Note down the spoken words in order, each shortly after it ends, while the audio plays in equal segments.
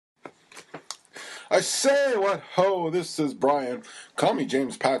I say what ho, this is Brian. Call me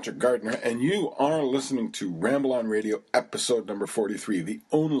James Patrick Gardner, and you are listening to Ramble On Radio, episode number 43, the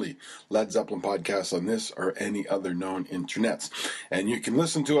only Led Zeppelin podcast on this or any other known internets. And you can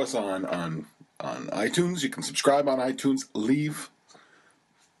listen to us on iTunes. You can subscribe on iTunes. Leave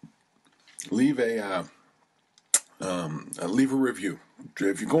a review.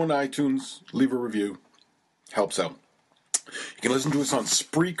 If you go into iTunes, leave a review. Helps out. You can listen to us on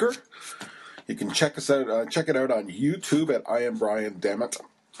Spreaker. You can check us out. Check it out on YouTube at I Am Brian Dammit.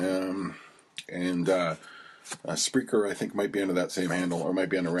 Spreaker, I think, might be under that same handle, or might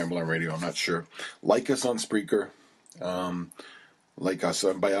be under Ramble on Radio. I'm not sure. Like us on Spreaker. Like us,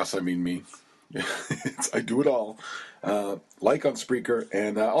 by us I mean me. I do it all. Like on Spreaker,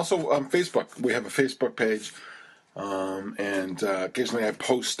 and also on Facebook. We have a Facebook page. And occasionally I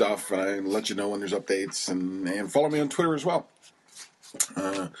post stuff and I let you know when there's updates, and follow me on Twitter as well.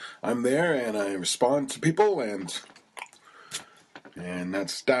 I'm there and I respond to people, and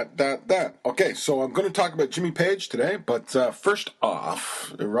that's that. Okay, so I'm going to talk about Jimmy Page today, but first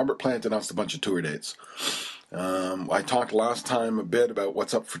off, Robert Plant announced a bunch of tour dates. I talked last time a bit about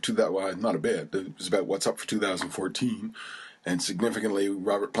what's up for not a bit. It was about what's up for 2014. And significantly,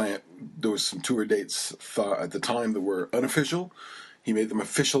 Robert Plant, there was some tour dates at the time that were unofficial. He made them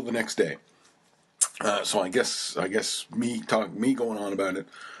official the next day. So I guess me going on about it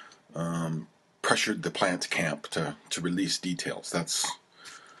pressured the Plant camp to release details. That's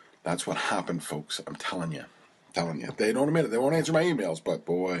what happened, folks. I'm telling you. They don't admit it. They won't answer my emails, but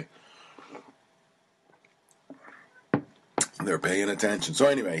boy, they're paying attention. So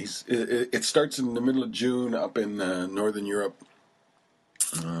anyway, it starts in the middle of June up in Northern Europe,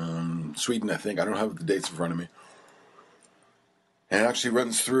 Sweden, I think. I don't have the dates in front of me. And it actually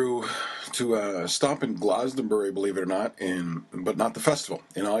runs through to a stop in Glastonbury, believe it or not, but not the festival.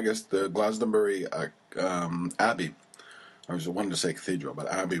 In August, the Glastonbury Abbey. I was wanting to say cathedral, but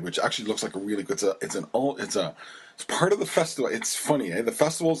Abbey, which actually looks like a really good. It's part of the festival. It's funny, eh? The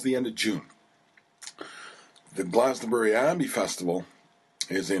festival's the end of June. The Glastonbury Abbey Festival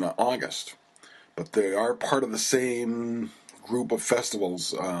is in August, but they are part of the same group of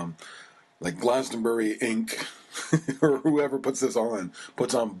festivals, like Glastonbury Inc. or whoever puts this on,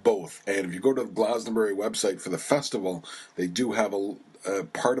 puts on both. And if you go to the Glastonbury website for the festival, they do have a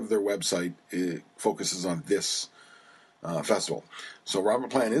part of their website focuses on this festival. So Robert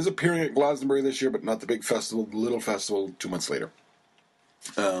Plant is appearing at Glastonbury this year, but not the big festival, the little festival 2 months later.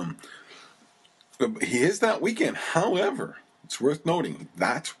 He is that weekend. However, it's worth noting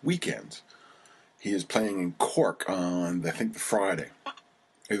that weekend he is playing in Cork on, I think, the Friday,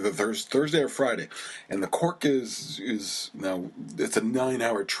 either Thursday or Friday. And the Cork is now, it's a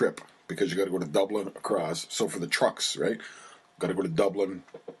 9-hour trip because you got to go to Dublin across. So for the trucks, right, got to go to Dublin,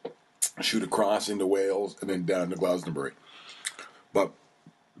 shoot across into Wales, and then down to Glastonbury. But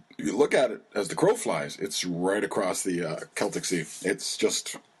if you look at it as the crow flies, it's right across the Celtic Sea. It's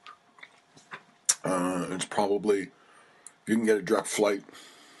just. It's probably, if you can get a direct flight,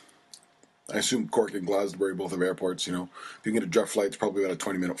 I assume Cork and Glastonbury both have airports, if you can get a direct flight, it's probably about a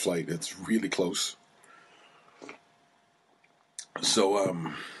 20-minute flight. It's really close. So,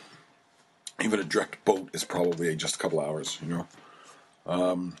 even a direct boat is probably just a couple hours,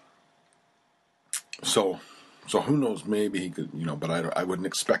 So who knows, maybe he could, but I wouldn't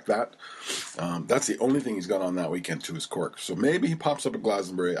expect that. That's the only thing he's got on that weekend too is Cork. So maybe he pops up at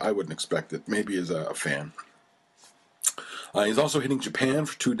Glastonbury. I wouldn't expect it. Maybe as a fan. He's also hitting Japan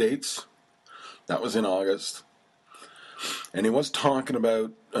for 2 dates. That was in August. And he was talking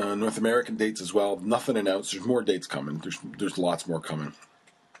about North American dates as well. Nothing announced. There's more dates coming. There's lots more coming.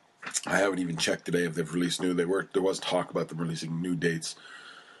 I haven't even checked today if they've released new. There was talk about them releasing new dates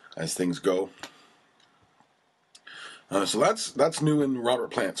as things go. So that's new in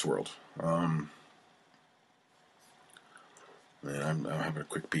Robert Plant's world. And I'm having a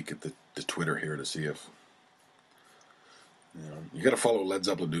quick peek at the Twitter here to see if you got to follow Led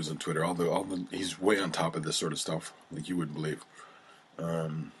Zeppelin News on Twitter. He's way on top of this sort of stuff, like you wouldn't believe.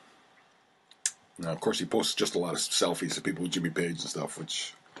 Now, of course, he posts just a lot of selfies of people with Jimmy Page and stuff,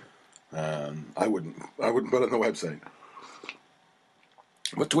 which I wouldn't put on the website.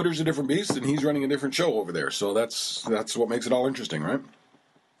 But Twitter's a different beast, and he's running a different show over there. So that's what makes it all interesting, right?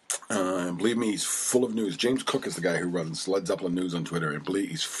 Believe me, he's full of news. James Cook is the guy who runs Led Zeppelin News on Twitter, and believe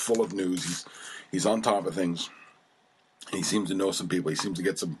he's full of news. He's on top of things. He seems to know some people. He seems to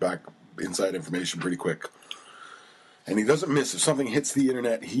get some inside information pretty quick. And he doesn't miss. If something hits the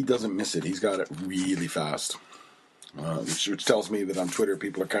internet, he doesn't miss it. He's got it really fast. Which tells me that on Twitter,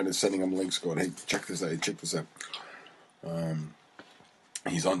 people are kind of sending him links going, hey, check this out, check this out.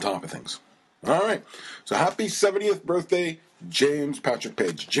 He's on top of things. All right. So happy 70th birthday, James Patrick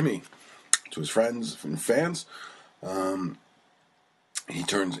Page, Jimmy, to his friends and fans. He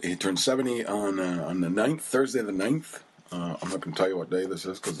turns 70 on the 9th, Thursday the 9th. I'm not going to tell you what day this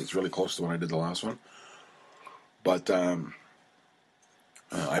is because it's really close to when I did the last one. But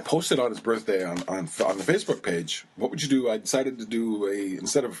I posted on his birthday on the Facebook page. What would you do? I decided to do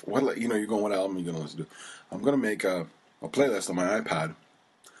instead of what you're going, what album are you going to listen to? I'm going to make a playlist on my iPad.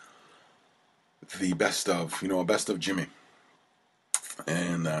 The best of, a best of Jimmy.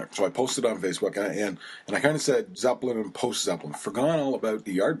 And so I posted on Facebook, and I kind of said Zeppelin and post-Zeppelin. Forgot all about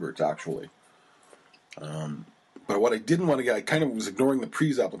the Yardbirds, actually. But what I didn't want to get, I kind of was ignoring the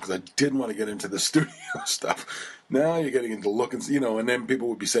pre-Zeppelin because I didn't want to get into the studio stuff. Now you're getting into looking, and then people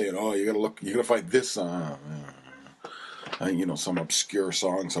would be saying, "Oh, you got to look, you got to find this song, some obscure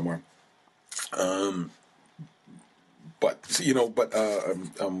song somewhere."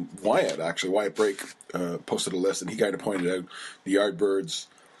 Wyatt Brake posted a list, and he kind of pointed out the Yardbirds,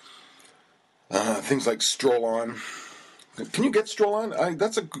 things like Stroll On. Can you get Stroll On?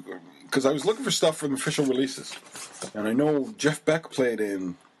 Because I was looking for stuff from official releases, and I know Jeff Beck played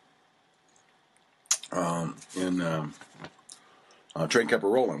in Train Kept a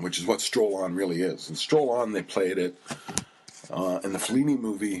Rollin', which is what Stroll On really is. And Stroll On, they played it in the Fellini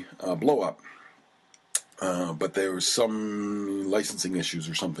movie Blow Up. But there was some licensing issues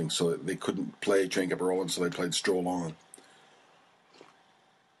or something, so they couldn't play Train Kept a Rollin', so they played Stroll On.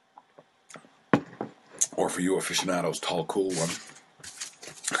 Or for you aficionados, Tall Cool One.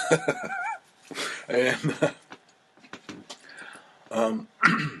 And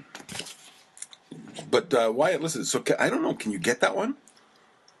but Wyatt, listen. So I don't know. Can you get that one?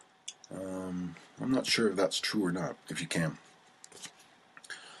 I'm not sure if that's true or not. If you can.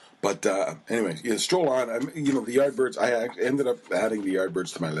 But anyway, yeah, Stroll On. The Yardbirds. I ended up adding the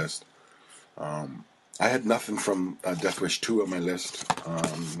Yardbirds to my list. I had nothing from Death Wish 2 on my list.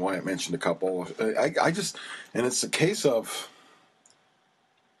 Wyatt mentioned a couple. I just, and it's a case of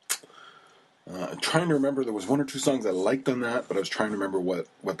trying to remember. There was one or two songs I liked on that, but I was trying to remember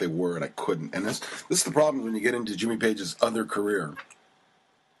what they were, and I couldn't. And this is the problem when you get into Jimmy Page's other career.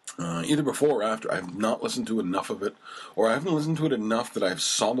 Either before or after, I have not listened to enough of it, or I haven't listened to it enough that I've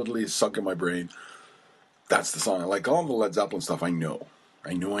solidly sunk in my brain. That's the song. Like all the Led Zeppelin stuff, I know.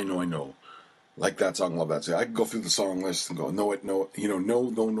 Like that song, love that song. I can go through the song list and go, no.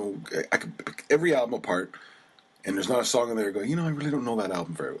 I could pick every album apart, and there's not a song in there. I go, I really don't know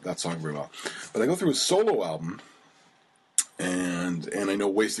that song very well. But I go through a solo album, and I know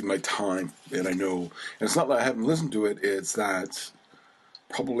wasting my time, and I know, and it's not that I haven't listened to it. It's that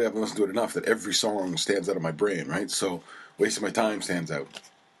probably I haven't listened to it enough that every song stands out of my brain, right? So wasting my time stands out.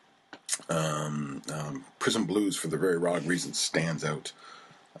 Prison Blues, for the very wrong reasons, stands out.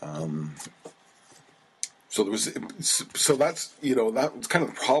 So that's that was kind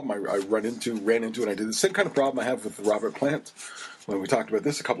of the problem I ran into, and I did the same kind of problem I have with Robert Plant when we talked about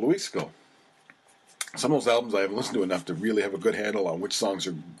this a couple of weeks ago. Some of those albums I haven't listened to enough to really have a good handle on which songs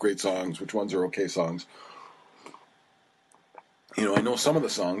are great songs, which ones are okay songs. I know some of the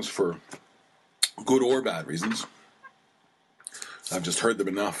songs for good or bad reasons. I've just heard them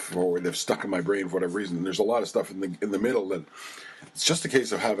enough, or they've stuck in my brain for whatever reason. And there's a lot of stuff in the middle that it's just a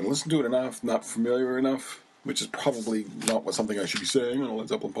case of having listened to it enough, not familiar enough, which is probably not something I should be saying on a Led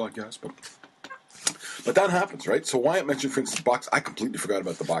Zeppelin podcast, but that happens, right? So Wyatt mentioned, for instance, I completely forgot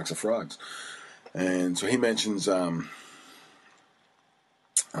about the Box of Frogs, and so he mentions, I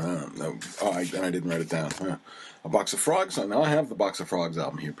didn't write it down. A Box of Frogs. Now I have the Box of Frogs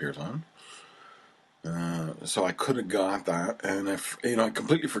album he appears on. So I could have got that, and I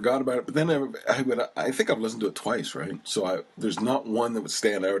completely forgot about it. But then I think I've listened to it twice, right? So there's not one that would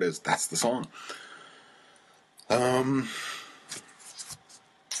stand out as that's the song. I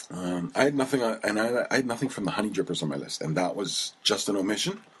had nothing, I had nothing from the Honey Drippers on my list, and that was just an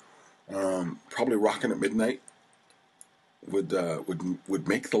omission. Probably Rockin' at Midnight would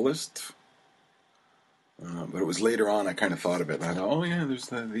make the list. But it was later on I kind of thought of it, and I thought, oh yeah, there's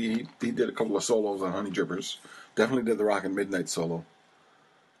he did a couple of solos on Honey Drippers. Definitely did the Rockin' Midnight solo.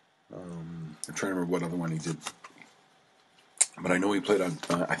 I'm trying to remember what other one he did, but I know he played on.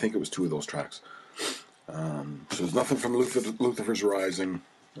 I think it was two of those tracks. So there's nothing from Lucifer's Rising.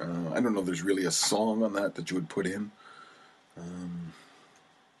 I don't know if there's really a song on that you would put in.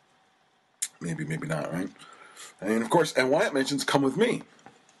 Maybe not, right? And of course, and Wyatt mentions "Come With Me,"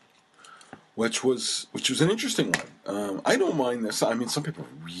 which was an interesting one. I don't mind this. I mean, some people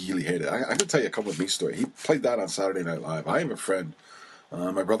really hate it. I can tell you a "Come With Me" story. He played that on Saturday Night Live. I have a friend,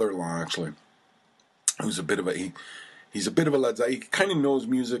 my brother-in-law actually, who's a bit of a He's a bit of a Led Zeppelin. He kind of knows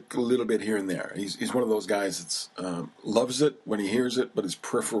music a little bit here and there. He's one of those guys that loves it when he hears it, but is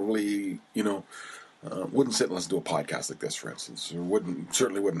preferably, wouldn't sit and listen to a podcast like this, for instance, or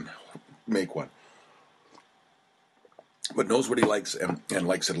certainly wouldn't make one. But knows what he likes and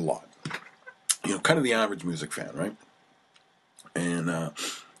likes it a lot. Kind of the average music fan, right? And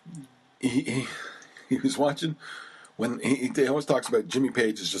he was watching when he always talks about Jimmy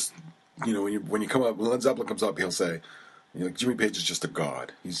Page is just, when Led Zeppelin comes up, he'll say, Jimmy Page is just a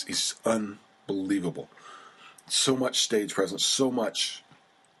god. He's unbelievable. So much stage presence, so much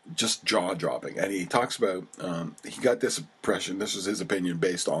just jaw dropping. And he talks about he got this impression. This was his opinion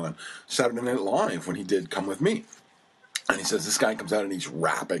based on Saturday Night Live when he did "Come With Me," and he says this guy comes out and he's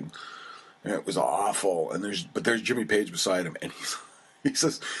rapping, and it was awful. And there's Jimmy Page beside him, and he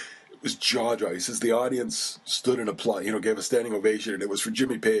says it was jaw dropping. He says the audience stood and applauded, gave a standing ovation, and it was for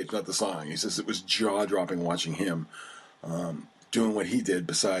Jimmy Page, not the song. He says it was jaw dropping watching him. Doing what he did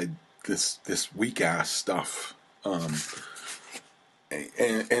beside this weak ass stuff, and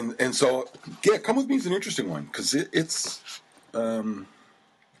so yeah, "Come With Me" is an interesting one because it's a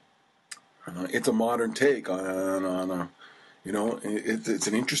modern take on it's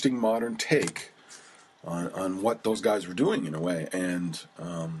an interesting modern take on what those guys were doing in a way, and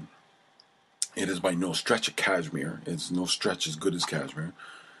it is by no stretch a Kashmir. It's no stretch as good as Kashmir.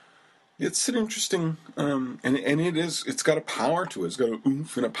 It's an interesting, and it's got a power to it. It's got an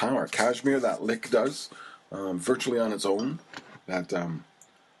oomph and a power. Kashmir, that lick does, virtually on its own. That "Come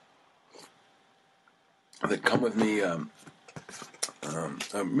With Me"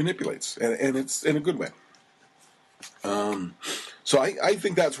 manipulates, and it's in a good way. So I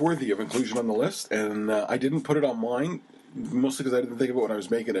think that's worthy of inclusion on the list, and I didn't put it on mine, mostly because I didn't think of it when I was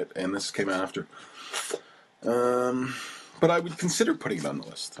making it, and this came after. But I would consider putting it on the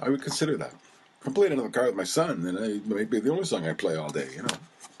list. I would consider that. If I'm playing it in the car with my son, then it might be the only song I play all day,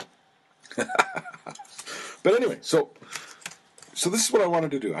 But anyway, so this is what I wanted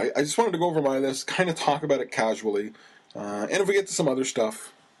to do. I just wanted to go over my list, kind of talk about it casually, and if we get to some other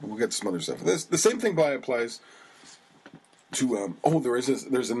stuff, we'll get to some other stuff. The same thing applies to.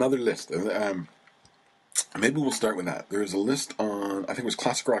 There's another list. Maybe we'll start with that. There's a list on, I think it was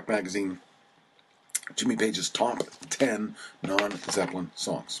Classic Rock Magazine, Jimmy Page's top 10 non-Zeppelin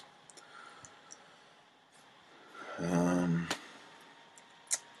songs.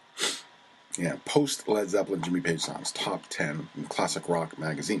 Post Led Zeppelin Jimmy Page songs, top 10 in Classic Rock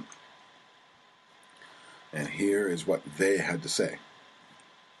Magazine. And here is what they had to say.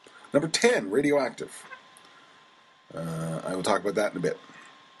 Number 10, Radioactive. I will talk about that in a bit.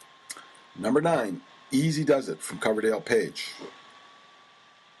 Number 9, Easy Does It from Coverdale Page.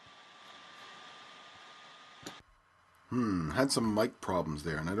 Had some mic problems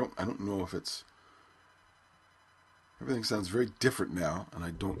there, and I don't know if it's. Everything sounds very different now,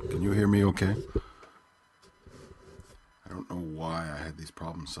 and can you hear me okay? I don't know why I had these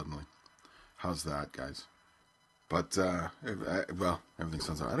problems suddenly. How's that, guys? But, everything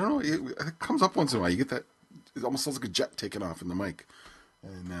sounds, I don't know, it comes up once in a while. You get that, it almost sounds like a jet taking off in the mic.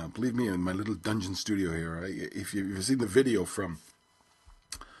 And believe me, in my little dungeon studio here, if you've seen the video from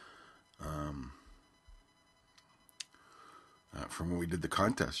when we did the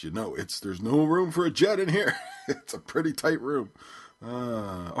contest, there's no room for a jet in here. It's a pretty tight room.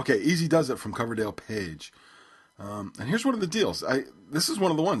 Okay, Easy Does It from Coverdale Page. And here's one of the deals. This is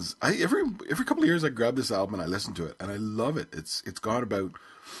one of the ones. Every couple of years I grab this album and I listen to it, and I love it. It's probably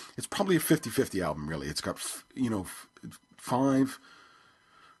a 50-50 album, really. It's got 5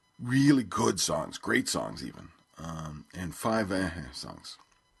 really good songs, great songs even, and 5 songs.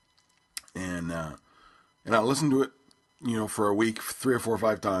 And I listen to it, for a week, 3 or 4 or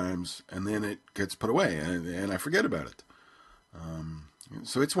 5 times, and then it gets put away, and I forget about it.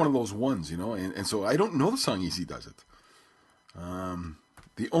 So it's one of those ones, and so I don't know the song Easy Does It.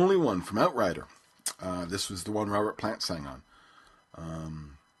 The only one from Outrider, this was the one Robert Plant sang on.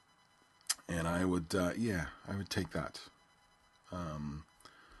 And I would take that.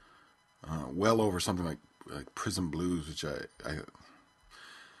 Well over something like Prison Blues, which I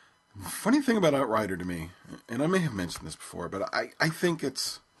funny thing about Outrider to me, and I may have mentioned this before, but I think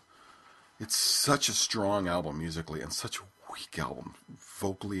it's such a strong album musically and such a weak album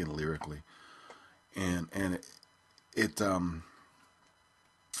vocally and lyrically, and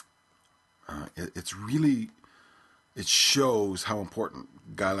it's really, it shows how important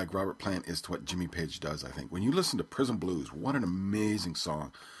a guy like Robert Plant is to what Jimmy Page does. I think when you listen to Prison Blues, what an amazing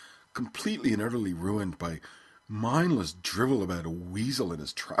song, completely and utterly ruined by mindless drivel about a weasel in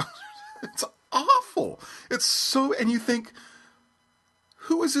his trousers. It's awful. It's so, and you think,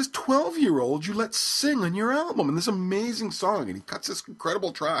 who is this 12-year-old you let sing on your album and this amazing song? And he cuts this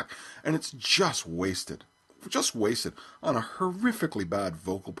incredible track, and it's just wasted on a horrifically bad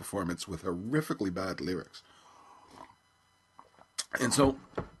vocal performance with horrifically bad lyrics. And so,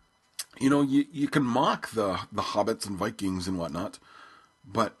 you can mock the hobbits and Vikings and whatnot,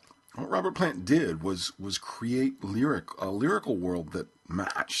 but what Robert Plant did was create a lyrical world that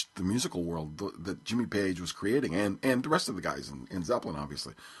matched the musical world that Jimmy Page was creating, and the rest of the guys in Zeppelin,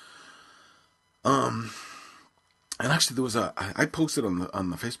 obviously. And actually, there was I posted on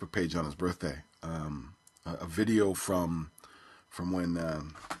the Facebook page on his birthday a video from when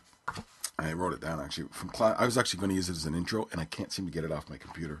I wrote it down actually from class. I was actually going to use it as an intro, and I can't seem to get it off my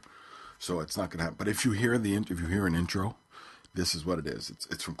computer, so it's not going to happen. But if you hear an intro, this is what it is.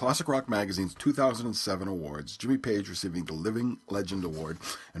 It's from Classic Rock Magazine's 2007 awards. Jimmy Page receiving the Living Legend Award,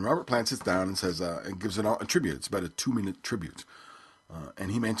 and Robert Plant sits down and says and gives a tribute. It's about a 2-minute tribute,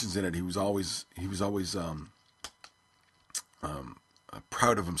 and he mentions in it he was always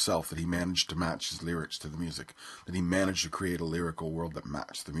proud of himself that he managed to match his lyrics to the music, that he managed to create a lyrical world that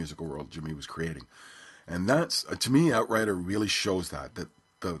matched the musical world Jimmy was creating. And that's, to me, Outrider really shows that the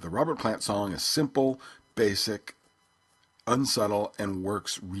Robert Plant song is simple, basic, unsubtle, and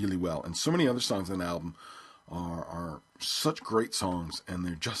works really well. And so many other songs on the album are such great songs, and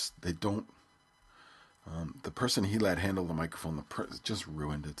they don't, the person he let handle the microphone, just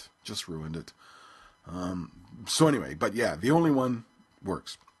ruined it. So anyway, but yeah, the only one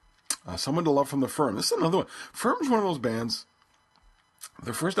works. Someone to Love from the Firm. This is another one. Firm's one of those bands.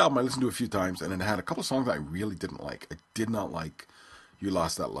 Their first album I listened to a few times, and it had a couple songs that I really didn't like. I did not like You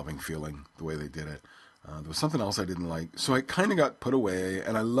Lost That Loving Feeling, the way they did it. There was something else I didn't like. So I kind of got put away,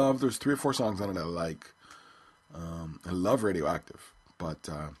 and there's 3 or 4 songs on it I like. I love Radioactive, but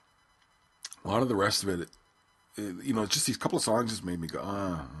a lot of the rest of it, just these couple of songs just made me go,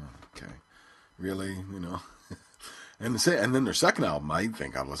 okay, really, And then their second album, I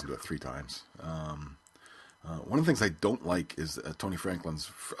think I've listened to it 3 times. One of the things I don't like is Tony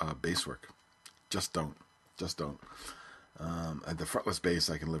Franklin's bass work. Just don't. The fretless bass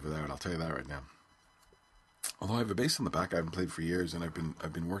I can live without. I'll tell you that right now. Although I have a bass in the back I haven't played for years, and I've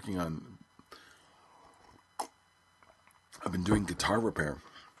been working on. I've been doing guitar repair,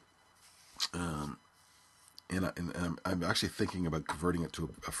 and I'm actually thinking about converting it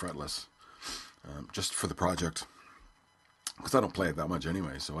to a fretless, just for the project. Because I don't play it that much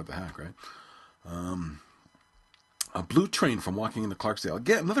anyway, so what the heck, right? A Blue Train from Walking into Clarksdale.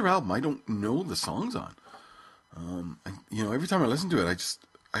 Again, another album I don't know the songs on. Every time I listen to it,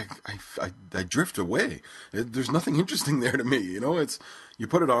 I drift away. There's nothing interesting there to me. It's you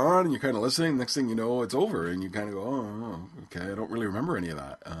put it on and you're kind of listening. Next thing you know, it's over, and you kind of go, oh, okay. I don't really remember any of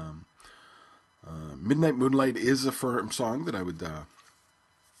that. Midnight Moonlight is a Firm song that I would.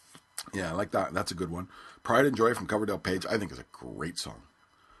 I like that. That's a good one. Pride and Joy from Coverdale Page, I think, is a great song.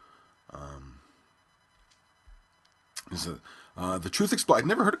 The Truth Explodes. I've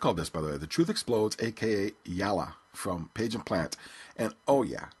never heard it called this, by the way. The Truth Explodes, a.k.a. Yalla from Page and Plant. And, oh,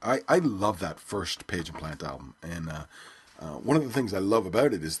 yeah, I love that first Page and Plant album. And one of the things I love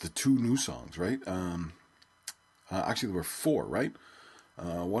about it is the 2 new songs, right? Actually, there were 4, right?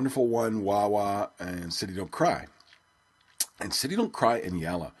 Wonderful One, Wah Wah, and City Don't Cry. And City Don't Cry and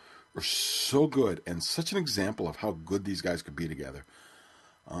Yalla are so good, and such an example of how good these guys could be together.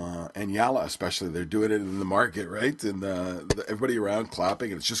 And Yalla especially, they're doing it in the market, right? And everybody around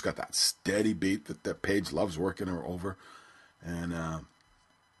clapping, and it's just got that steady beat that Page loves working her over. And I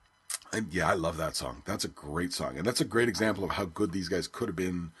love that song. That's a great song, and that's a great example of how good these guys could have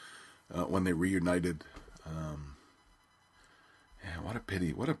been when they reunited. What a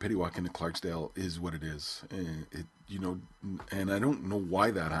pity! What a pity! Walking to Clarksdale is what it is. And I don't know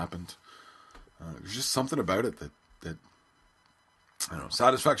why that happened. There's just something about it that I don't know.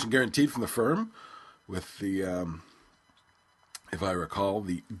 Satisfaction Guaranteed from the Firm, with the, if I recall,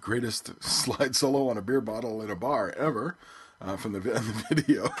 the greatest slide solo on a beer bottle in a bar ever, from the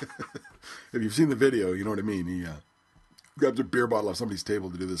video. If you've seen the video, you know what I mean. He grabs a beer bottle off somebody's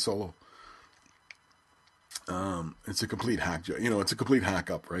table to do this solo. It's a complete hack, it's a complete hack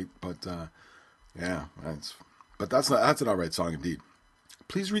up, right? But that's an alright song indeed.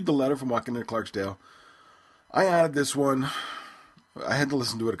 Please Read the Letter from Walking into Clarksdale. I added this one. I had to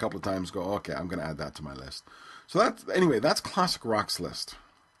listen to it a couple of times. Go, okay, I'm going to add that to my list. So that's Classic Rock's list.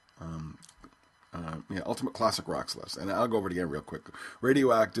 Ultimate Classic Rock's list, and I'll go over it again real quick.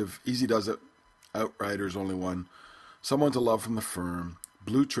 Radioactive, Easy Does It, Outriders, Only One, Someone to Love from the Firm,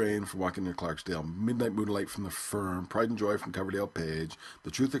 Blue Train from Walking Near Clarksdale, Midnight Moonlight from The Firm, Pride and Joy from Coverdale Page,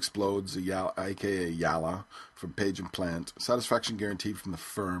 The Truth Explodes, aka Yala from Page and Plant, Satisfaction Guaranteed from The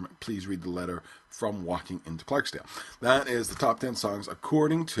Firm, Please Read the Letter from Walking into Clarksdale. That is the top 10 songs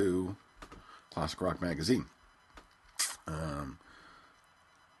according to Classic Rock Magazine. Now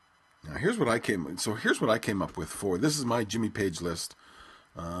here's what I came up with for this is my Jimmy Page list,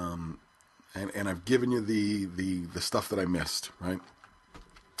 and I've given you the stuff that I missed, right?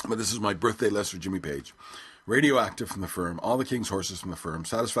 But this is my birthday list for Jimmy Page. Radioactive from The Firm, All the King's Horses from The Firm,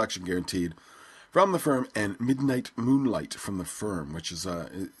 Satisfaction Guaranteed from The Firm, and Midnight Moonlight from The Firm, which is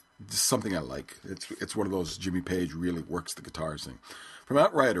something I like. It's one of those Jimmy Page really works the guitars thing. From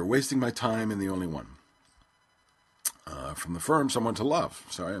Outrider, Wasting My Time and The Only One. From The Firm, Someone to Love.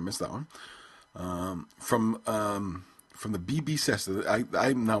 Sorry, I missed that one. From the BB Sessions,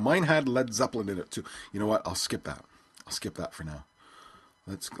 now mine had Led Zeppelin in it too. You know what? I'll skip that. I'll skip that for now.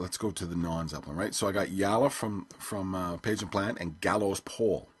 Let's go to the non-Zeppelin, right? So I got Yala from Page and Plant and Gallows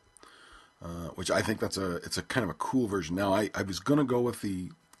Pole, which I think it's a kind of a cool version. Now I was gonna go with the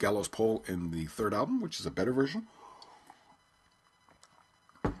Gallows Pole in the third album, which is a better version.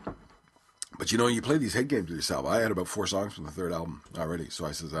 But you play these head games with yourself. I had about 4 songs from the third album already, so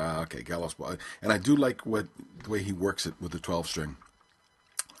I says, okay, Gallows Pole, and I do like the way he works it with the 12-string.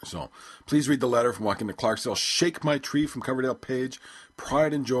 So, Please Read the Letter from Walking to Clarksdale, Shake My Tree from Coverdale Page,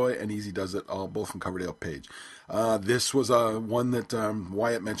 Pride and Joy, and Easy Does It, all both from Coverdale Page. This was one that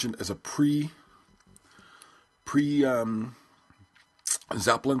Wyatt mentioned as a pre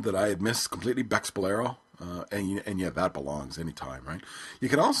Zeppelin that I had missed completely, Beck's Bolero. And yeah, that belongs anytime, right? You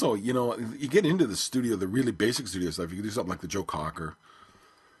can also, you get into the studio, the really basic studio stuff. You can do something like the Joe Cocker,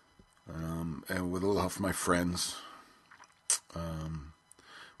 and with a little help from my friends.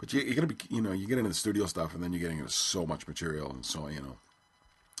 But you're gonna be, you get into the studio stuff, and then you're getting into so much material, and so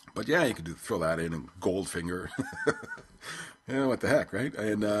But yeah, you could throw that in, and Goldfinger. What the heck, right?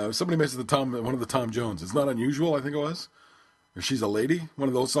 And somebody mentioned one of the Tom Jones. It's Not Unusual, I think it was. Or She's a Lady, one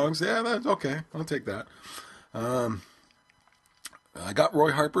of those songs. Yeah, that's okay. I'll take that. I got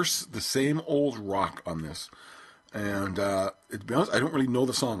Roy Harper's The Same Old Rock on this. And to be honest, I don't really know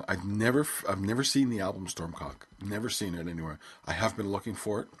the song. I've never seen the album Stormcock. Never seen it anywhere. I have been looking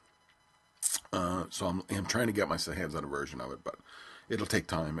for it. So I'm trying to get my hands on a version of it, but it'll take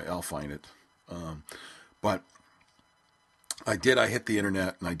time. I'll find it. But I hit the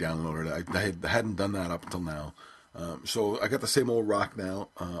internet and I downloaded it. I hadn't done that up until now. So I got The Same Old Rock now.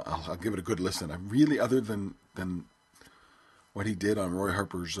 I'll give it a good listen. I really, other than what he did on Roy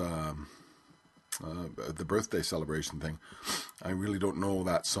Harper's the birthday celebration thing, I really don't know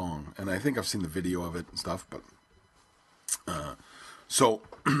that song. And I think I've seen the video of it and stuff. But so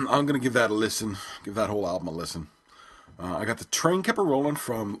I'm going to give that a listen. Give that whole album a listen. I got The Train Kept a Rolling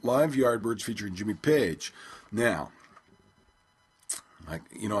from Live Yardbirds featuring Jimmy Page. Now, I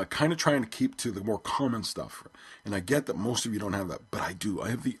kind of trying to keep to the more common stuff. And I get that most of you don't have that, but I do. I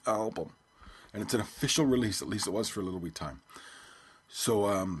have the album. And it's an official release, at least it was for a little wee time. So,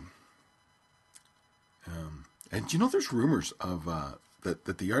 and there's rumors of that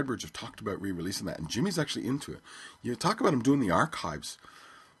the Yardbirds have talked about re-releasing that, and Jimmy's actually into it. You talk about him doing the archives.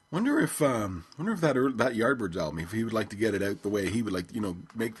 Wonder if that Yardbirds album, if he would like to get it out the way he would like,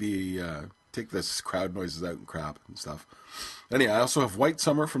 make the take this crowd noises out and crap and stuff. Anyway, I also have White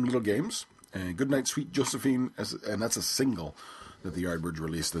Summer from Little Games and Goodnight Sweet Josephine, and that's a single that the Yardbirds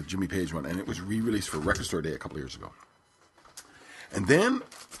released, the Jimmy Page one, and it was re-released for Record Store Day a couple of years ago. And then,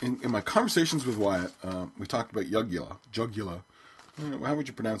 in my conversations with Wyatt, we talked about Jugula. How would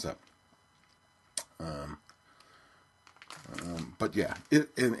you pronounce that? But yeah,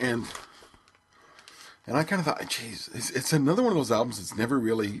 and I kind of thought, geez, it's another one of those albums that's never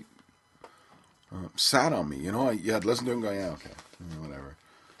really sat on me. You had listened to it and go, yeah, okay, whatever.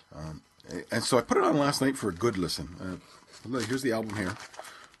 And so I put it on last night for a good listen. Here's the album here.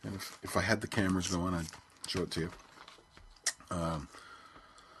 And if I had the cameras going, I'd show it to you.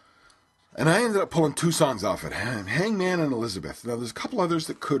 And I ended up pulling 2 songs off it, Hangman and Elizabeth. Now, there's a couple others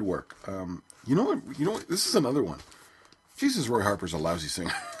that could work. You know what? This is another one. Jesus, Roy Harper's a lousy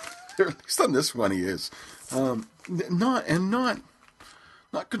singer. At least on this one he is. Not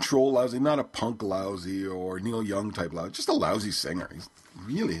control lousy, not a punk lousy or Neil Young type lousy, just a lousy singer. He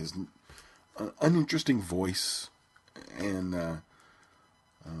really has an uninteresting voice and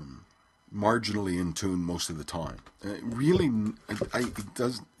marginally in tune most of the time. Really, he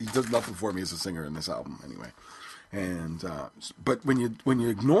does nothing for me as a singer in this album anyway. And but when you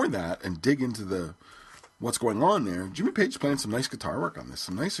ignore that and dig into what's going on there, Jimmy Page playing some nice guitar work on this,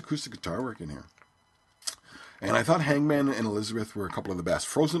 some nice acoustic guitar work in here. And I thought Hangman and Elizabeth were a couple of the best.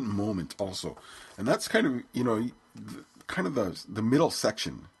 Frozen Moment also. And that's kind of, kind of the middle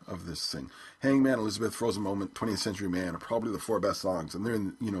section of this thing. Hangman, Elizabeth, Frozen Moment, 20th Century Man are probably the 4 best songs. And they're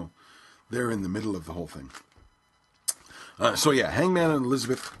in the middle of the whole thing. So yeah, Hangman and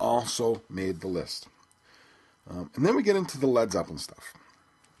Elizabeth also made the list. And then we get into the Led Zeppelin stuff.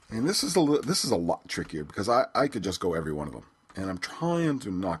 And this is a lot trickier because I could just go every one of them. And I'm trying to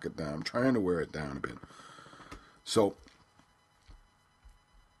knock it down. I'm trying to wear it down a bit. So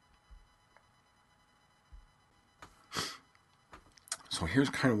here's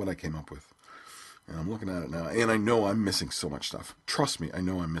kind of what I came up with. And I'm looking at it now. And I know I'm missing so much stuff. Trust me, I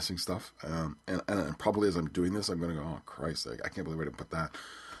know I'm missing stuff. And probably as I'm doing this, I'm going to go, oh, Christ, I can't believe I didn't put that.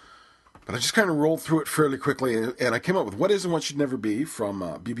 But I just kind of rolled through it fairly quickly, and I came up with What Is and What Should Never Be from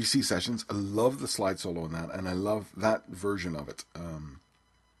BBC Sessions. I love the slide solo in that, and I love that version of it.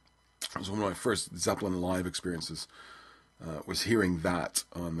 It was one of my first Zeppelin live experiences, was hearing that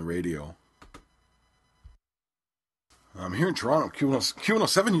on the radio. Here in Toronto,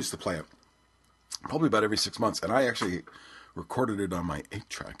 Q107 used to play it, probably about every 6 months, and I actually recorded it on my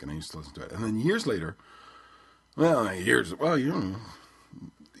 8-track, and I used to listen to it. And then years later,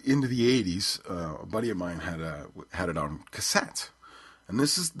 into the 80s, a buddy of mine had it on cassette, and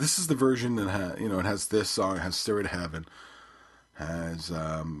this is the version that it has this song, it has Stairway to Heaven, has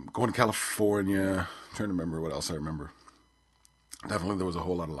Going to California. I'm trying to remember what else I remember. Definitely there was a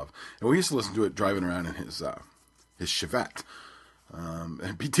whole lot of love, and we used to listen to it driving around in his Chevette.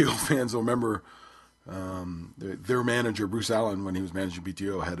 And BTO fans will remember their manager Bruce Allen, when he was managing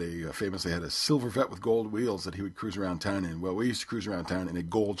BTO, famously had a silver Vette with gold wheels that he would cruise around town in. Well, we used to cruise around town in a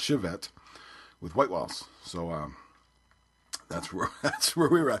gold Chevette with white walls. So that's where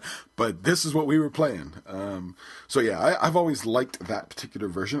we were at. But this is what we were playing. So yeah, I've always liked that particular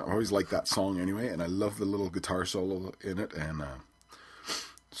version. I've always liked that song anyway, and I love the little guitar solo in it. And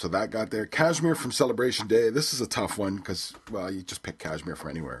so that got there. Kashmir from Celebration Day. This is a tough one because, well, you just pick Kashmir from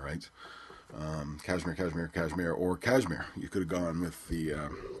anywhere, right? Kashmir, or Kashmir. You could have gone with the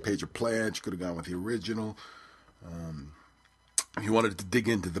Page of Pledge. You could have gone with the original. If you wanted to dig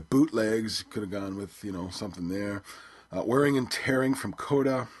into the bootlegs, you could have gone with, something there. Wearing and Tearing from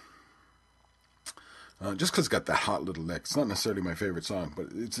Coda. Just because it's got that hot little lick. It's not necessarily my favorite song, but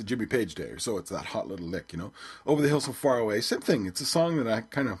it's a Jimmy Page day, so it's that hot little lick, Over the Hill So Far Away. Same thing. It's a song that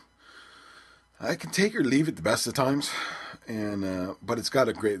I can take or leave it the best of times, and but it's got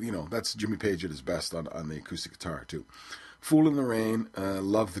a great, that's Jimmy Page at his best on the acoustic guitar too. Fool in the Rain,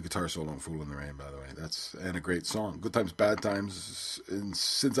 love the guitar solo on Fool in the Rain, by the way. And a great song. Good Times, Bad Times, and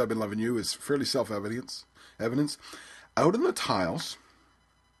Since I've Been Loving You is fairly self-evidence. Out in the Tiles,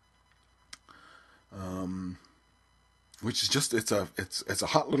 which is just it's a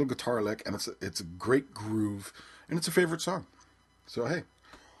hot little guitar lick, and it's a great groove, and it's a favorite song. So hey.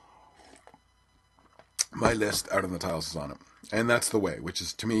 My list, Out on the Tiles, is on it. And That's the Way, which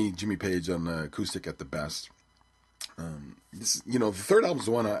is, to me, Jimmy Page on the acoustic at the best. The third album is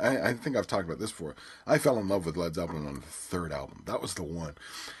the one, I think I've talked about this before. I fell in love with Led Zeppelin on the third album. That was the one.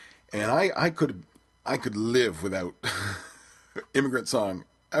 And I could live without Immigrant Song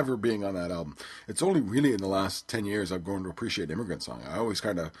ever being on that album. It's only really in the last 10 years I've grown to appreciate Immigrant Song. I always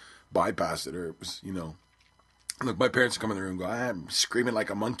kind of bypassed it, or it was, Look, my parents would come in the room and go, I'm screaming like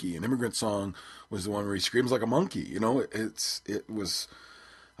a monkey. And Immigrant Song was the one where he screams like a monkey. It was,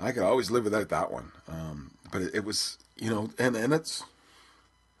 I could always live without that one. But it was, and it's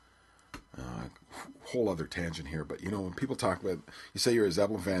a whole other tangent here. But, when people talk about, you say you're a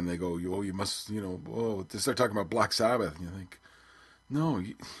Zeppelin fan, they go, you must, they start talking about Black Sabbath. And you think, no.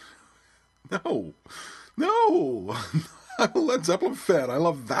 I'm a Led Zeppelin fan. I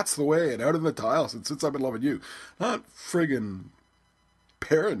love That's the Way and Out in the Tiles and Since I've Been Loving You. Not friggin'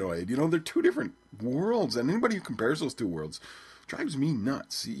 Paranoid. They're two different worlds, and anybody who compares those two worlds drives me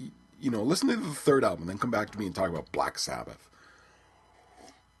nuts. Listen to the third album, then come back to me and talk about Black Sabbath.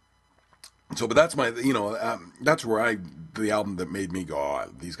 So, but that's my, that's where the album that made me go, oh,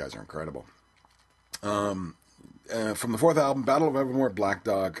 these guys are incredible. From the fourth album, Battle of Evermore, Black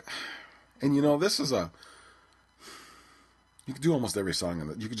Dog. And, this is you could do almost every song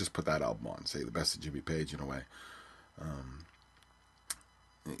in it. You could just put that album on, say the best of Jimmy Page in a way.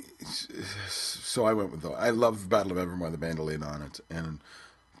 So I went with I love Battle of Evermore, the bandolin on it, and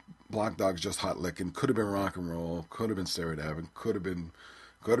Black Dog's just hot licking. Could have been rock and roll. Could have been Stairway to Heaven. Could have been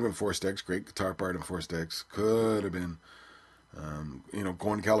Four Sticks. Great guitar part in Four Sticks. Could have been,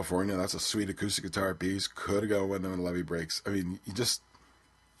 Going to California. That's a sweet acoustic guitar piece. Could have gone When the Levee Breaks. I mean,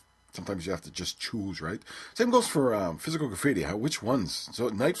 sometimes you have to just choose, right? Same goes for physical graffiti. Which ones? So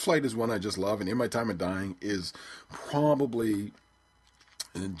Night Flight is one I just love, and In My Time of Dying is probably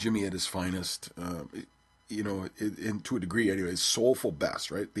Jimmy at his finest. To a degree anyway, soulful best,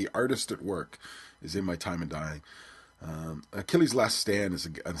 right? The artist at work is In My Time of Dying. Achilles' Last Stand is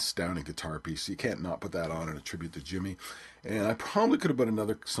an astounding guitar piece. You can't not put that on in a tribute to Jimmy. And I probably could have put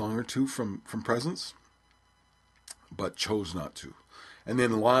another song or two from Presence, but chose not to. And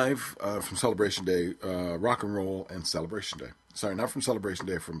then live from Celebration Day, Rock and Roll and Celebration Day. Sorry, not from Celebration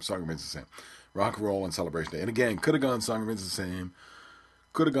Day, from Song Remains the Same. Rock and Roll and Celebration Day. And again, could have gone Song Remains the Same.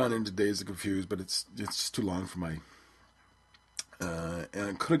 Could have gone into Days of Confused, but it's just too long for my...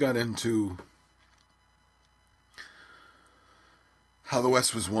 and could have gone into How the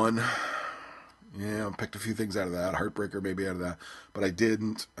West Was Won. Yeah, I picked a few things out of that. Heartbreaker maybe out of that, but I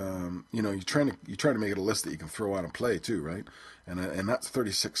didn't. You try to make it a list that you can throw out and play too, right? And that's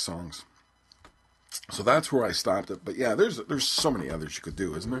 36 songs. So that's where I stopped it. But yeah, there's so many others you could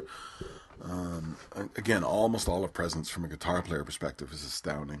do, isn't there? Again, almost all of Presence from a guitar player perspective is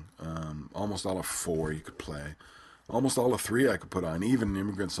astounding. Almost all of 4 you could play. Almost all of 3 I could put on. Even an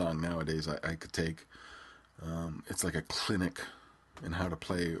Immigrant Song nowadays I could take. It's like a clinic in how to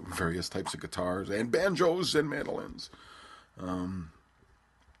play various types of guitars and banjos and mandolins.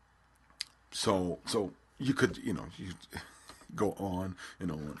 So you could, you go on and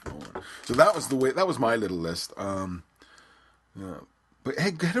on and on. So that was my little list. But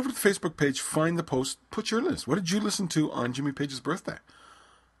hey, head over to the Facebook page, find the post, put your list. What did you listen to on Jimmy Page's birthday?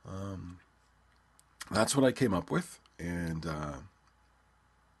 That's what I came up with, and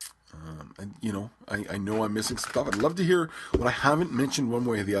I know I'm missing stuff. I'd love to hear what I haven't mentioned one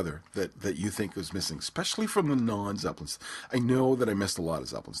way or the other that you think is missing, especially from the non-Zeppelins. I know that I missed a lot of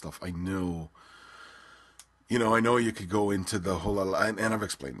Zeppelin stuff. I know you could go into the whole, and I've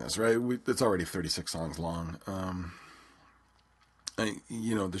explained this, right? It's already 36 songs long.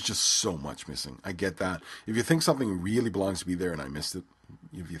 There's just so much missing. I get that. If you think something really belongs to be there and I missed it,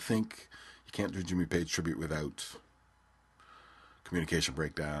 if you think you can't do a Jimmy Page tribute without Communication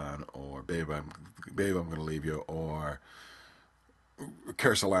Breakdown, or Babe, I'm Gonna Leave You, or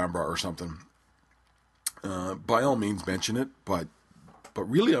Carousel Alhambra or something, by all means mention it, but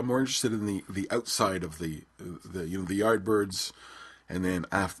really I'm more interested in the outside of the Yardbirds, and then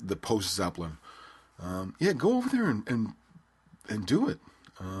after the post Zeppelin. Go over there and do it.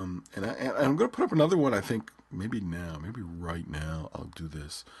 And I'm going to put up another one. I think maybe right now I'll do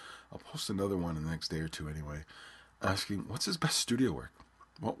this. I'll post another one in the next day or two anyway, asking what's his best studio work.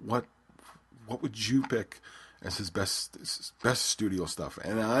 What would you pick as his best studio stuff?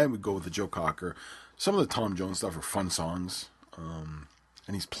 And I would go with the Joe Cocker. Some of the Tom Jones stuff are fun songs, and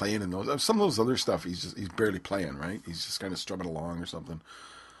he's playing in those. Some of those other stuff he's barely playing, right? He's just kind of strumming along or something.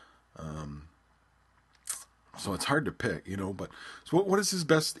 So it's hard to pick, But so what is his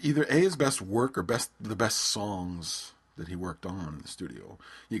best? Either his best work or the best songs that he worked on in the studio.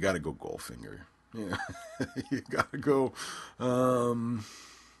 You got to go Goldfinger, yeah. You got to go, and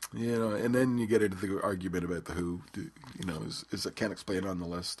then you get into the argument about the Who. Is I can't explain on the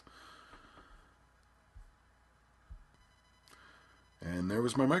list. And there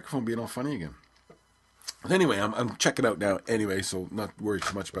was my microphone being all funny again. But anyway, I'm checking out now anyway, so not worried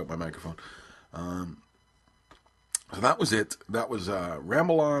too much about my microphone. So that was it. That was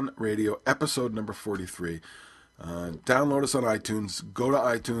Ramble On Radio, episode number 43. Download us on iTunes. Go to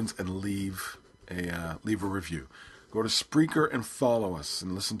iTunes and leave a review. Go to Spreaker and follow us,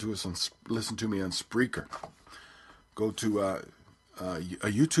 and listen to me on Spreaker. Go to a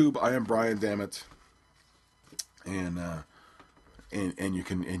YouTube. I am Brian. Damn it. And you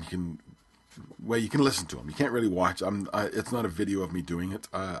can listen to them. You can't really watch. It's not a video of me doing it.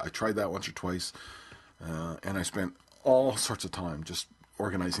 I tried that once or twice. And I spent all sorts of time just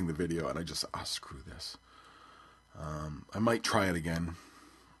organizing the video, and I just, screw this. I might try it again.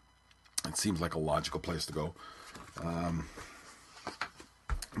 It seems like a logical place to go.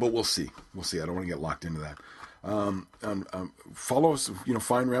 But we'll see. I don't want to get locked into that. Follow us,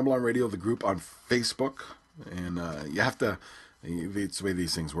 find Ramble On Radio, the group on Facebook. And you have to, it's the way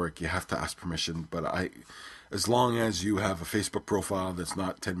these things work, you have to ask permission. But as long as you have a Facebook profile that's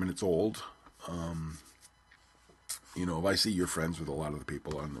not 10 minutes old, if I see you're friends with a lot of the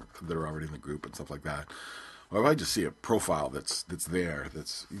people that are already in the group and stuff like that, or if I just see a profile that's there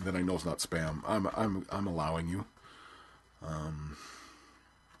that I know is not spam, I'm allowing you.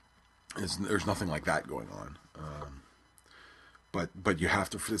 There's nothing like that going on. But you have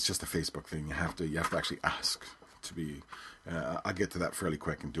to. It's just a Facebook thing. You have to actually ask to be. I'll get to that fairly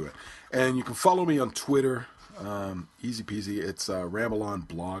quick and do it. And you can follow me on Twitter. Easy peasy. It's Ramble On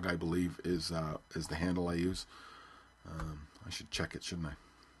Blog, I believe, is the handle I use. I should check it, shouldn't I?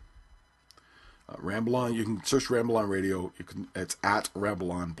 Ramble On. You can search Ramble On Radio. It's at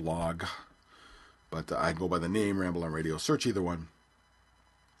Ramble On Blog, but I go by the name Ramble On Radio. Search either one,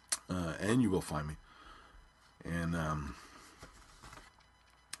 and you will find me. And I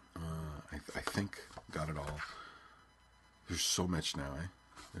think got it all. There's so much now, eh?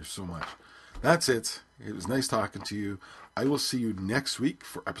 There's so much. That's it. It was nice talking to you. I will see you next week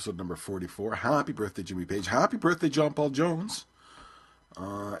for episode number 44. Happy birthday, Jimmy Page. Happy birthday, John Paul Jones.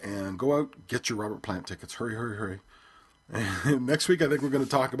 And go out, get your Robert Plant tickets. Hurry, hurry, hurry. And next week, I think we're going to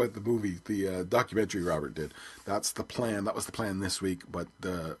talk about the movie, the documentary Robert did. That's the plan. That was the plan this week. But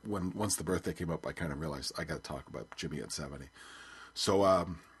once the birthday came up, I kind of realized I got to talk about Jimmy at 70. So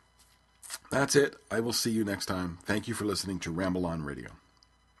that's it. I will see you next time. Thank you for listening to Ramble On Radio.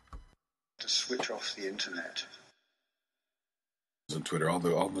 To switch off the internet. On Twitter,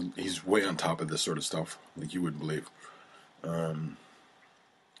 he's way on top of this sort of stuff, like you wouldn't believe. Now,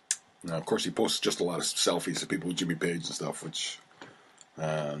 of course, he posts just a lot of selfies of people with Jimmy Page and stuff, which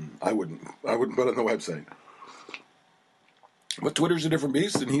I wouldn't put on the website. But Twitter's a different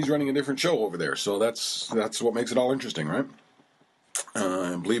beast, and he's running a different show over there, so that's what makes it all interesting, right?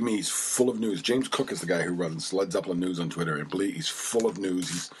 Believe me, he's full of news. James Cook is the guy who runs Led Zeppelin News on Twitter, and believe he's full of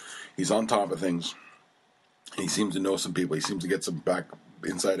news. He's on top of things. He seems to know some people. He seems to get some back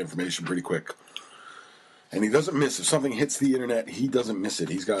inside information pretty quick. And he doesn't miss. If something hits the internet, he doesn't miss it.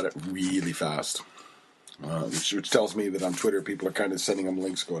 He's got it really fast. Which tells me that on Twitter, people are kind of sending him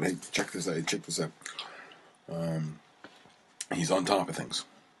links going, hey, check this out, check this out. He's on top of things.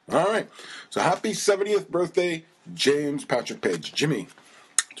 All right. So happy 70th birthday, James Patrick Page. Jimmy,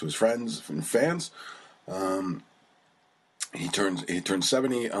 to his friends and fans. He turns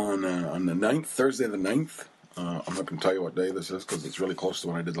 70 on the 9th, Thursday the 9th. I'm not going to tell you what day this is because it's really close to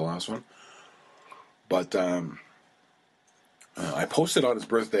when I did the last one. But I posted on his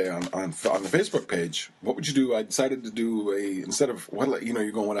birthday on the Facebook page. What would you do? I decided to do instead of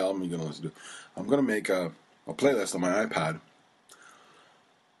you're going, what album are you going to listen to? I'm going to make a playlist on my iPad.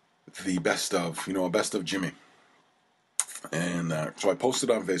 The best of, a best of Jimmy. And so I posted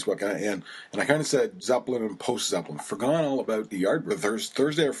on Facebook, and I kind of said Zeppelin and post-Zeppelin. Forgot all about the Yardbird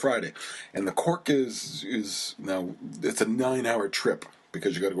Thursday or Friday. And the cork is now, it's a 9-hour trip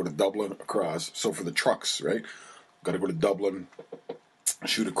because you got to go to Dublin across. So for the trucks, right? Got to go to Dublin,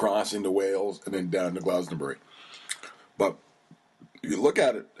 shoot across into Wales, and then down to Glastonbury. But if you look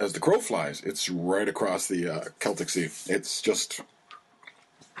at it as the crow flies, it's right across the Celtic Sea. It's just,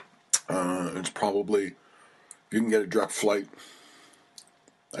 it's probably... You can get a direct flight.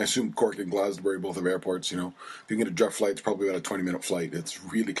 I assume Cork and Glastonbury both have airports, If you can get a direct flight, it's probably about a 20-minute flight. It's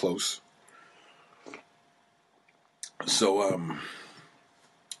really close. So,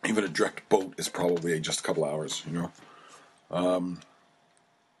 even a direct boat is probably just a couple hours,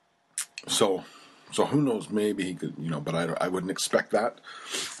 So who knows, maybe he could, but I wouldn't expect that.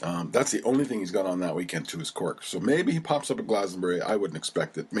 That's the only thing he's got on that weekend too is Cork. So maybe he pops up at Glastonbury. I wouldn't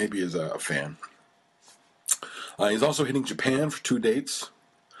expect it. Maybe as a fan. He's also hitting Japan for 2 dates.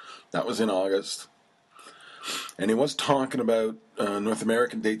 That was in August. And he was talking about North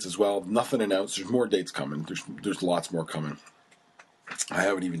American dates as well. Nothing announced. There's more dates coming. There's lots more coming. I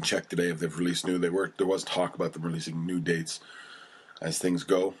haven't even checked today if they've released new. There was talk about them releasing new dates as things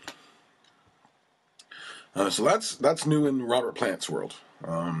go. So that's new in Robert Plant's world.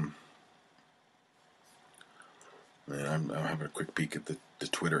 And I'm having a quick peek at the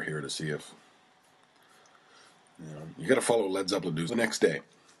Twitter here to see if... You got to follow Led Zeppelin News the next day.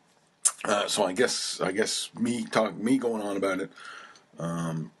 So I guess me going on about it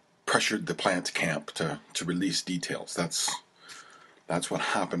pressured the Plant camp to release details. That's what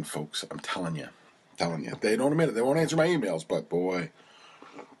happened, folks. I'm telling you. They don't admit it. They won't answer my emails, but boy,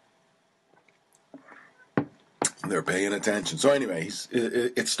 they're paying attention. So anyway,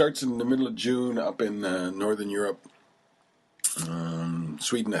 it starts in the middle of June up in Northern Europe,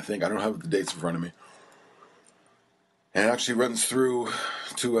 Sweden, I think. I don't have the dates in front of me. And it actually runs through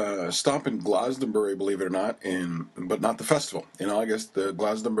to a stop in Glastonbury, believe it or not, but not the festival. In August, the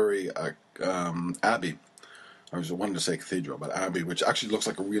Glastonbury Abbey. I was wanting to say cathedral, but Abbey, which actually looks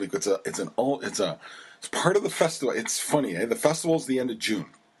like a really good. It's part of the festival. It's funny, eh? The festival's the end of June.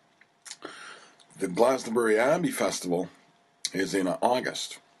 The Glastonbury Abbey Festival is in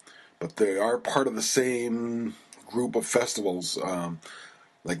August, but they are part of the same group of festivals,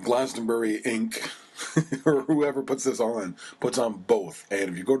 like Glastonbury Inc. or whoever puts on both. And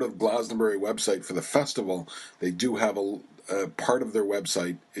if you go to the Glastonbury website for the festival, they do have a part of their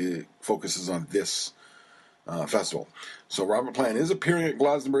website focuses on this festival. So Robert Plant is appearing at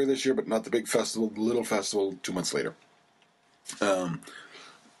Glastonbury this year, but not the big festival, the little festival 2 months later.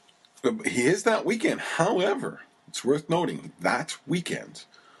 He is that weekend. However, it's worth noting that weekend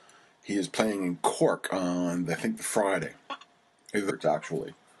he is playing in Cork on, I think, the Friday.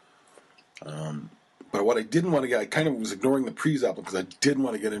 Actually. But what I didn't want to get, I kind of was ignoring the pre-up because I didn't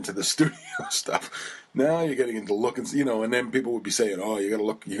want to get into the studio stuff. Now you're getting into looking, and then people would be saying, "Oh, you got to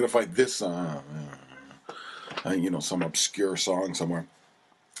look, you got to find this song, some obscure song somewhere."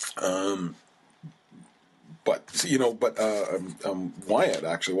 But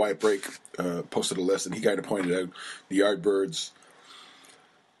Wyatt Brake posted a list, and he kind of pointed out the Yardbirds,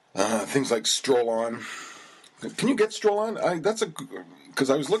 things like Stroll On. Can you get Stroll On? Because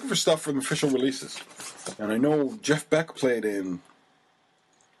I was looking for stuff from official releases, and I know Jeff Beck played in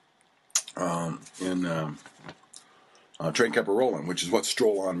Train Kept A-Rollin', which is what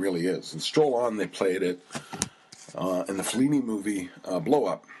Stroll On really is. And Stroll On, they played it in the Fellini movie Blow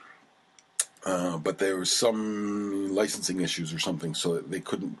Up, but there was some licensing issues or something, so they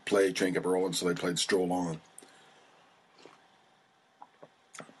couldn't play Train Kept A-Rollin', so they played Stroll On.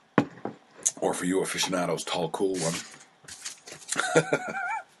 Or for you aficionados, Tall Cool One.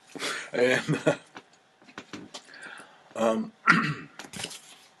 And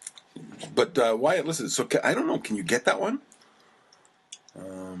but Wyatt, listen. So I don't know. Can you get that one?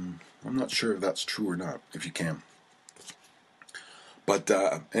 I'm not sure if that's true or not. If you can. But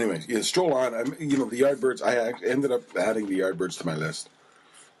anyway, yeah, Stroll On. The Yardbirds. I ended up adding the Yardbirds to my list.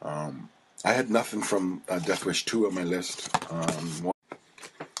 I had nothing from Death Wish 2 on my list.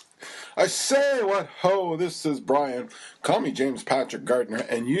 I say what ho, this is Brian. Call me James Patrick Gardner,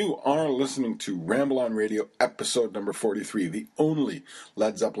 and you are listening to Ramble On Radio, episode number 43, the only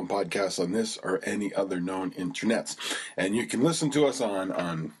Led Zeppelin podcast on this or any other known internets. And you can listen to us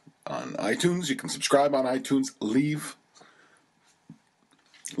on iTunes. You can subscribe on iTunes. Leave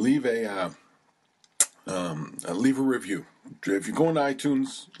a review. If you go into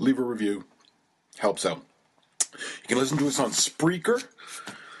iTunes, leave a review. Helps out. You can listen to us on Spreaker.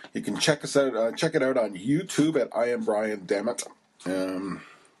 You can check us out. Check it out on YouTube at I Am Brian Dammit, and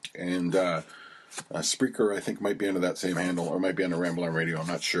Spreaker I think might be under that same handle, or might be under Ramble On Radio. I'm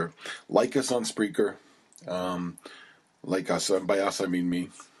not sure. Like us on Spreaker. Like us, by us I mean me.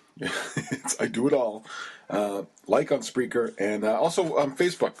 I do it all. Like on Spreaker, and also on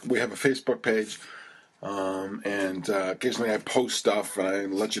Facebook. We have a Facebook page, and occasionally I post stuff and I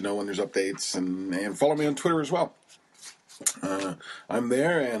let you know when there's updates, and follow me on Twitter as well. I'm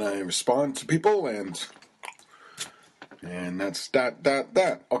there and I respond to people, and that's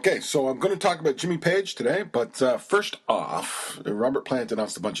that. Okay, so I'm going to talk about Jimmy Page today, but first off, Robert Plant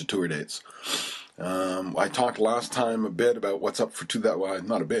announced a bunch of tour dates. I talked last time a bit about what's up for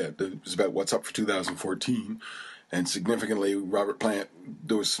not a bit. It was about what's up for 2014, and significantly, Robert Plant,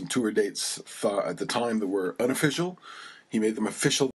 there was some tour dates at the time that were unofficial. He made them official